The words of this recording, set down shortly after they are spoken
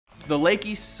The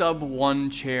LEKI Sub 1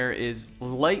 chair is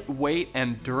lightweight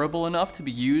and durable enough to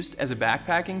be used as a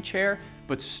backpacking chair,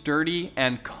 but sturdy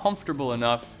and comfortable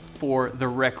enough for the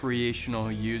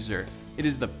recreational user. It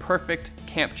is the perfect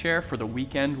camp chair for the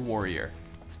weekend warrior.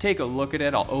 Let's take a look at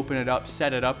it. I'll open it up,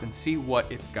 set it up, and see what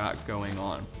it's got going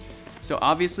on. So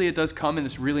obviously it does come in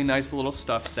this really nice little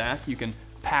stuff sack. You can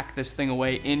pack this thing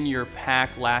away in your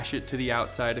pack, lash it to the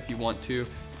outside if you want to.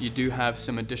 You do have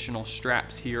some additional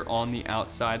straps here on the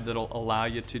outside that'll allow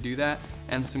you to do that,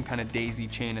 and some kind of daisy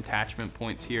chain attachment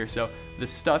points here. So the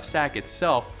stuff sack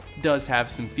itself does have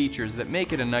some features that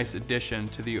make it a nice addition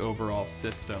to the overall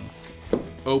system.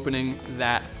 Opening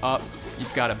that up,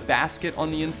 you've got a basket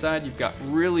on the inside, you've got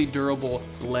really durable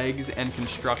legs and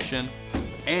construction,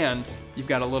 and you've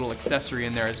got a little accessory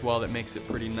in there as well that makes it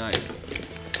pretty nice.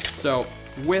 So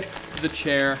with the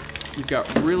chair, you've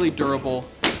got really durable,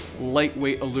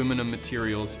 lightweight aluminum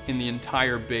materials in the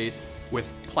entire base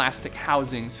with plastic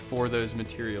housings for those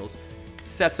materials.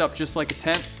 It sets up just like a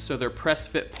tent, so they're press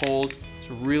fit poles.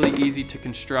 It's really easy to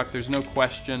construct. There's no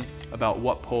question about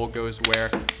what pole goes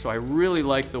where. So I really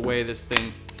like the way this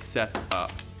thing sets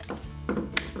up.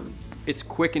 It's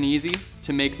quick and easy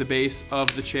to make the base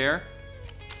of the chair.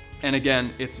 And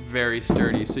again, it's very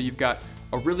sturdy. So you've got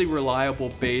a really reliable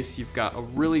base, you've got a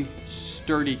really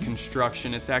sturdy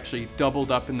construction. It's actually doubled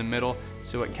up in the middle,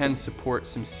 so it can support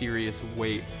some serious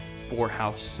weight for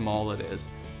how small it is.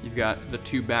 You've got the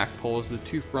two back poles, the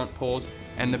two front poles,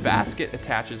 and the basket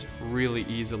attaches really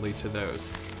easily to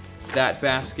those. That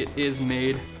basket is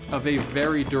made of a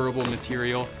very durable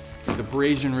material. It's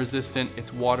abrasion resistant,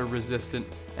 it's water resistant,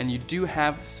 and you do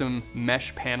have some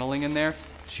mesh paneling in there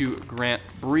to grant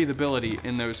breathability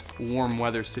in those warm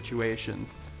weather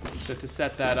situations. So to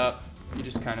set that up, you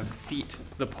just kind of seat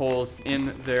the poles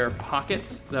in their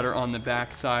pockets that are on the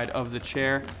back side of the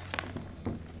chair.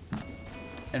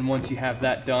 And once you have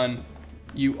that done,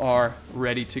 you are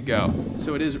ready to go.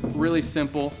 So it is really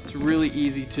simple, it's really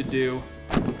easy to do.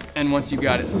 And once you've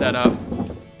got it set up,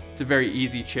 it's a very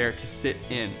easy chair to sit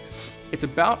in. It's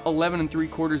about 11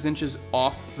 3/4 inches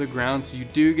off the ground, so you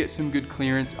do get some good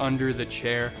clearance under the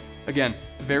chair. Again,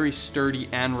 very sturdy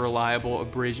and reliable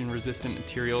abrasion resistant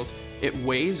materials. It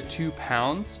weighs 2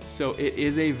 pounds, so it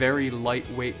is a very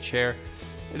lightweight chair.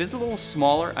 It is a little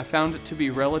smaller. I found it to be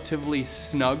relatively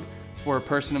snug for a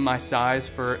person of my size.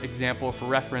 For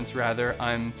reference,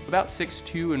 I'm about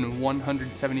 6'2" and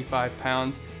 175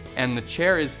 pounds, and the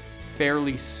chair is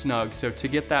fairly snug. So to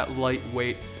get that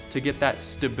lightweight, to get that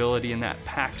stability and that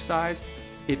pack size,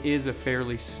 it is a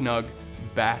fairly snug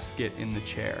basket in the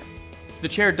chair. The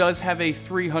chair does have a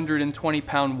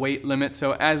 320-pound weight limit,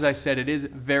 so as I said, it is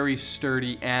very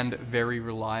sturdy and very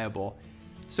reliable.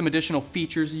 Some additional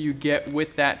features you get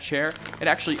with that chair: it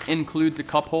actually includes a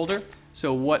cup holder.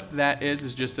 So what that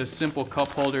is just a simple cup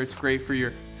holder. It's great for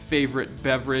your favorite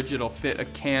beverage. It'll fit a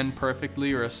can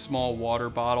perfectly, or a small water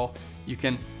bottle. You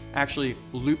can actually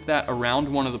loop that around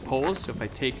one of the poles. So if I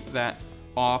take that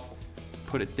off,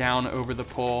 put it down over the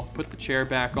pole, put the chair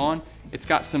back on, it's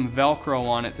got some Velcro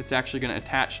on it that's actually going to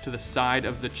attach to the side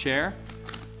of the chair.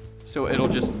 So it'll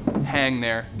just hang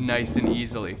there nice and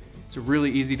easily. It's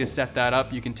really easy to set that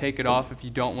up. You can take it off if you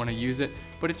don't want to use it,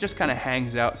 but it just kind of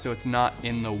hangs out so it's not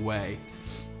in the way.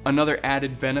 Another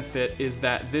added benefit is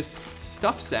that this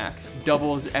stuff sack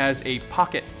doubles as a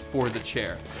pocket for the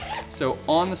chair. So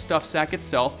on the stuff sack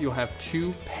itself, you'll have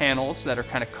 2 panels that are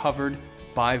kind of covered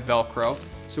by Velcro.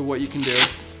 So what you can do,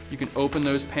 you can open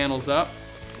those panels up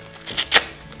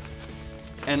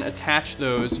and attach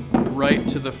those right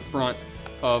to the front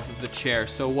of the chair.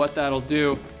 So what that'll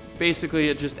do, basically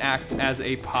it just acts as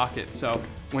a pocket. So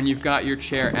when you've got your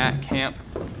chair at camp,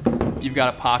 you've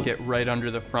got a pocket right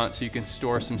under the front, so you can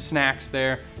store some snacks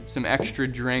there, some extra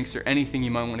drinks, or anything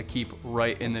you might want to keep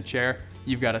right in the chair.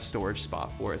 You've got a storage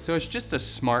spot for it. So it's just a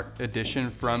smart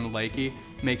addition from LEKI.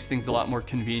 Makes things a lot more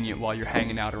convenient while you're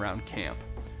hanging out around camp.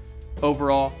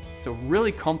 Overall, it's a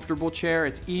really comfortable chair.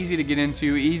 It's easy to get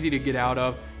into, easy to get out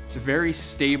of. It's very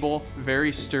stable,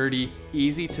 very sturdy,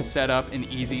 easy to set up, and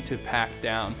easy to pack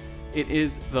down. It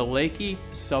is the LEKI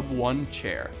Sub 1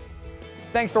 chair.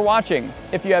 Thanks for watching.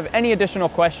 If you have any additional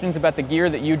questions about the gear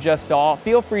that you just saw,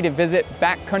 feel free to visit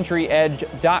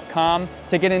backcountryedge.com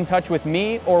to get in touch with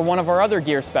me or one of our other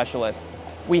gear specialists.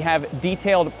 We have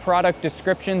detailed product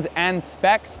descriptions and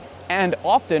specs, and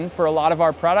often for a lot of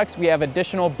our products, we have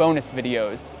additional bonus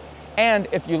videos. And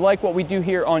if you like what we do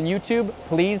here on YouTube,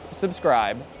 please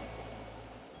subscribe.